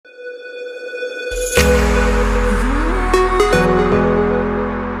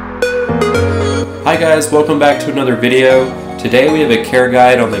Hi guys, welcome back to another video. Today we have a care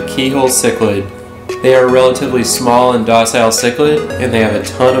guide on the Keyhole Cichlid. They are a relatively small and docile cichlid, and they have a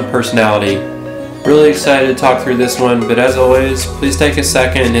ton of personality. Really excited to talk through this one, but as always, please take a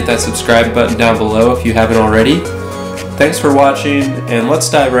second and hit that subscribe button down below if you haven't already. Thanks for watching, and let's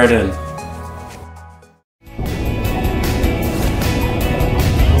dive right in.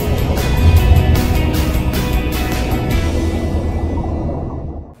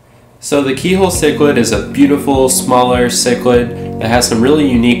 So the Keyhole Cichlid is a beautiful, smaller cichlid that has some really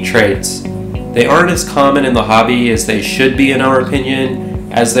unique traits. They aren't as common in the hobby as they should be in our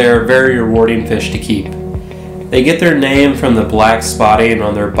opinion, as they are very rewarding fish to keep. They get their name from the black spotting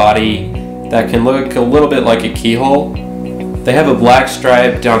on their body that can look a little bit like a keyhole. They have a black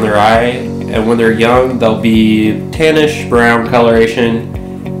stripe down their eye, and when they're young they'll be tannish brown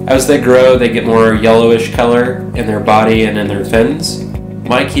coloration. As they grow they get more yellowish color in their body and in their fins.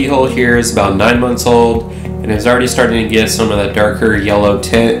 My keyhole here is about 9 months old and is already starting to get some of that darker yellow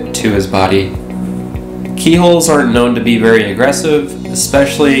tint to his body. Keyholes aren't known to be very aggressive,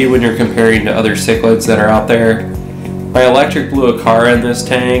 especially when you're comparing to other cichlids that are out there. My electric blue acara in this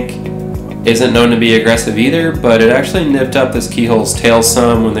tank isn't known to be aggressive either, but it actually nipped up this keyhole's tail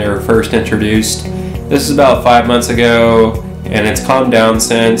some when they were first introduced. This is about 5 months ago and it's calmed down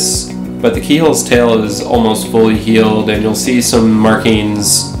since. But the keyhole's tail is almost fully healed, and you'll see some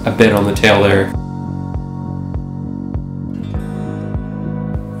markings a bit on the tail there.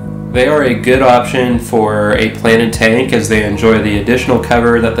 They are a good option for a planted tank as they enjoy the additional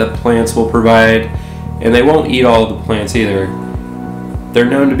cover that the plants will provide, and they won't eat all of the plants either. They're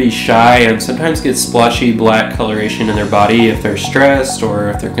known to be shy and sometimes get splotchy black coloration in their body if they're stressed or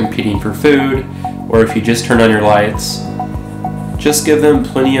if they're competing for food or if you just turn on your lights. Just give them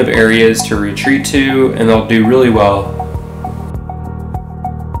plenty of areas to retreat to and they'll do really well.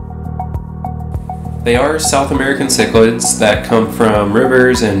 They are South American cichlids that come from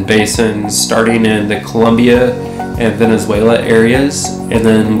rivers and basins starting in the Colombia and Venezuela areas and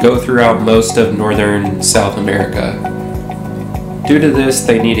then go throughout most of northern South America. Due to this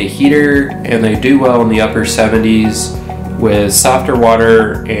they need a heater and they do well in the upper 70s with softer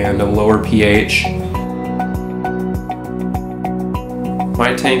water and a lower pH.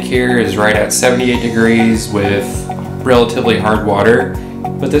 My tank here is right at 78 degrees with relatively hard water,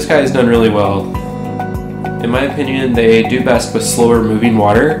 but this guy has done really well. In my opinion, they do best with slower moving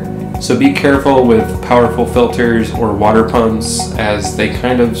water, so be careful with powerful filters or water pumps as they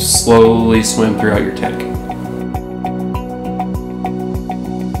kind of slowly swim throughout your tank.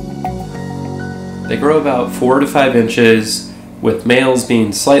 They grow about 4 to 5 inches, with males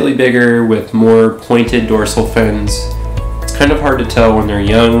being slightly bigger with more pointed dorsal fins. Kind of hard to tell when they're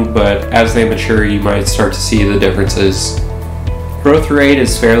young, but as they mature you might start to see the differences. Growth rate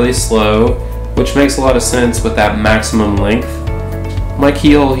is fairly slow, which makes a lot of sense with that maximum length. My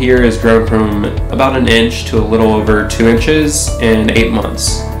keyhole here has grown from about an inch to a little over 2 inches in 8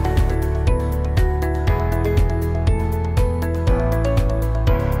 months.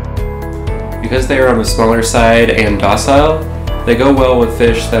 Because they are on the smaller side and docile, they go well with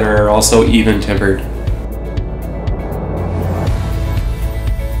fish that are also even-tempered.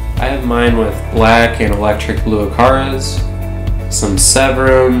 I have mine with black and electric blue acaras. Some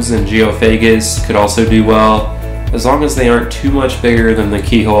severums and geophagus could also do well, as long as they aren't too much bigger than the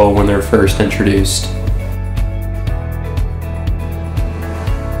keyhole when they're first introduced.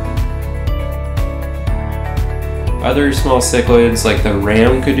 Other small cichlids like the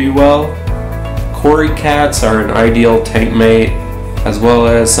ram could do well. Cory cats are an ideal tank mate, as well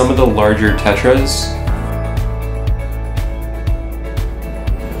as some of the larger tetras.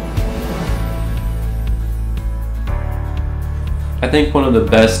 I think one of the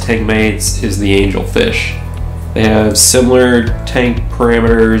best tank mates is the angelfish. They have similar tank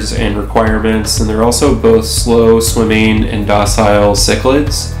parameters and requirements, and they're also both slow swimming and docile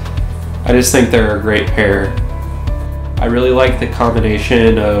cichlids. I just think they're a great pair. I really like the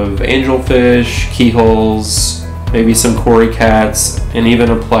combination of angelfish, keyholes, maybe some Cory cats, and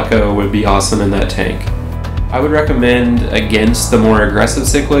even a pleco would be awesome in that tank. I would recommend against the more aggressive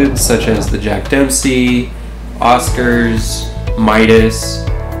cichlids such as the Jack Dempsey, Oscars, Midas,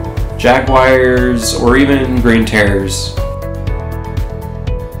 jaguars, or even green terrors.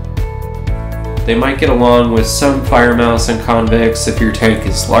 They might get along with some firemouse and convicts if your tank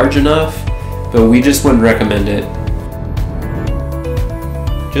is large enough, but we just wouldn't recommend it.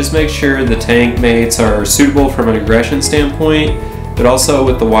 Just make sure the tank mates are suitable from an aggression standpoint, but also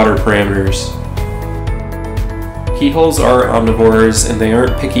with the water parameters. Keyholes are omnivores and they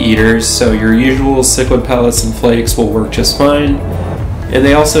aren't picky eaters, so your usual cichlid pellets and flakes will work just fine. And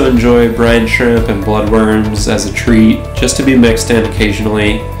they also enjoy brine shrimp and bloodworms as a treat, just to be mixed in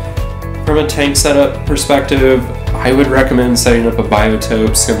occasionally. From a tank setup perspective, I would recommend setting up a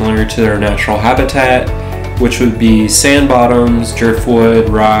biotope similar to their natural habitat, which would be sand bottoms, driftwood,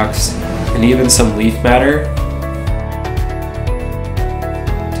 rocks, and even some leaf matter.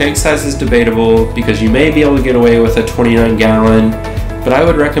 Tank size is debatable because you may be able to get away with a 29 gallon, but I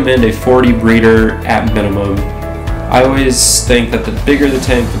would recommend a 40 breeder at minimum. I always think that the bigger the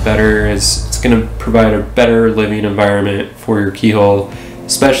tank, the better, as it's going to provide a better living environment for your keyhole,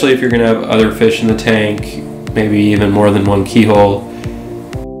 especially if you're going to have other fish in the tank, maybe even more than one keyhole.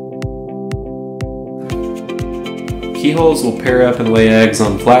 Keyholes will pair up and lay eggs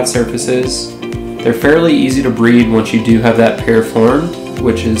on flat surfaces. They're fairly easy to breed once you do have that pair formed,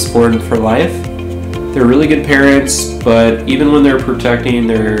 which is formed for life. They're really good parents, but even when they're protecting,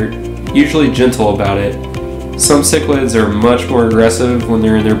 they're usually gentle about it. Some cichlids are much more aggressive when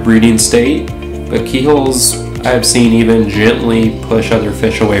they're in their breeding state, but keyholes I've seen even gently push other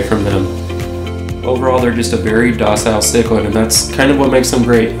fish away from them. Overall, they're just a very docile cichlid, and that's kind of what makes them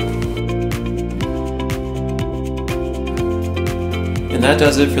great. And that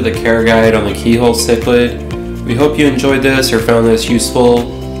does it for the care guide on the Keyhole Cichlid. We hope you enjoyed this or found this useful.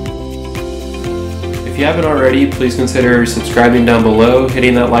 If you haven't already, please consider subscribing down below,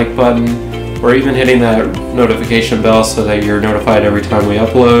 hitting that like button, or even hitting that notification bell so that you're notified every time we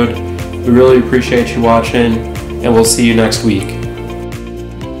upload. We really appreciate you watching, and we'll see you next week.